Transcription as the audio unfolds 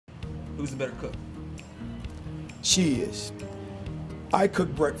Who's the better cook? She is. I cook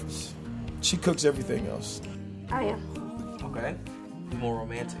breakfast. She cooks everything else. I am. Okay. Who's more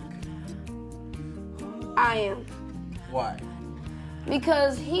romantic? I am. Why?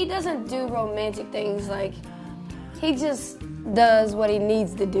 Because he doesn't do romantic things, like, he just does what he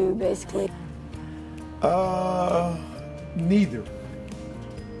needs to do, basically. Neither.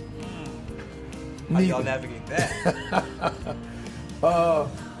 How y'all navigate that?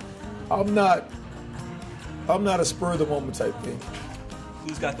 I'm not a spur of the moment type thing.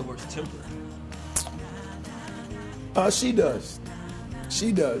 Who's got the worst temper? She does.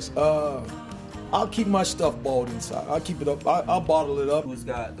 She does. I'll keep my stuff balled inside. I'll keep it up. I'll bottle it up. Who's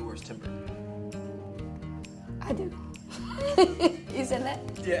got the worst temper? I do. You said that?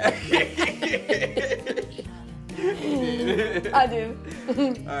 Yeah. I do.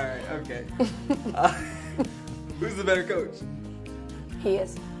 Alright, okay. Who's the better coach? He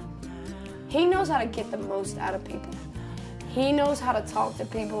is. He knows how to get the most out of people. He knows how to talk to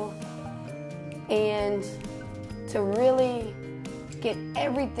people and to really get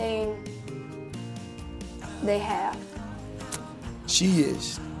everything they have. She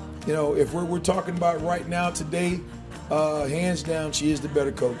is. You know, if we're talking about right now, today, hands down, she is the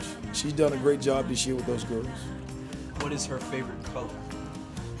better coach. She's done a great job this year with those girls. What is her favorite color?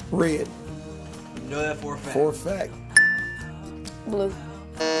 Red. You know that for a fact? For a fact. Blue.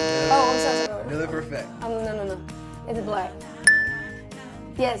 Oh, I'm sorry. Know that for a fact? No. It's black.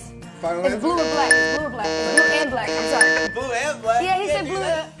 Yes. Final It's answer? blue or black. It's blue or black. It's blue and black. I'm sorry. Blue and black? Yeah, he said blue.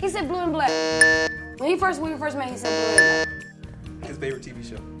 He said blue and black. When we first met, he said blue and black. His favorite TV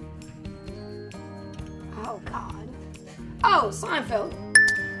show? Oh, God. Oh, Seinfeld.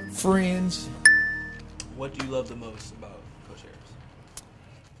 Friends. What do you love the most about Coach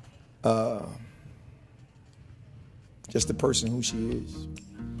Harris? Just the person who she is.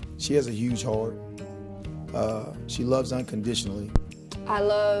 She has a huge heart. She loves unconditionally. I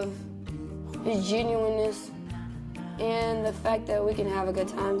love his genuineness and the fact that we can have a good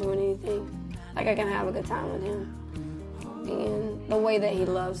time doing anything. Like, I can have a good time with him. And the way that he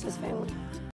loves his family.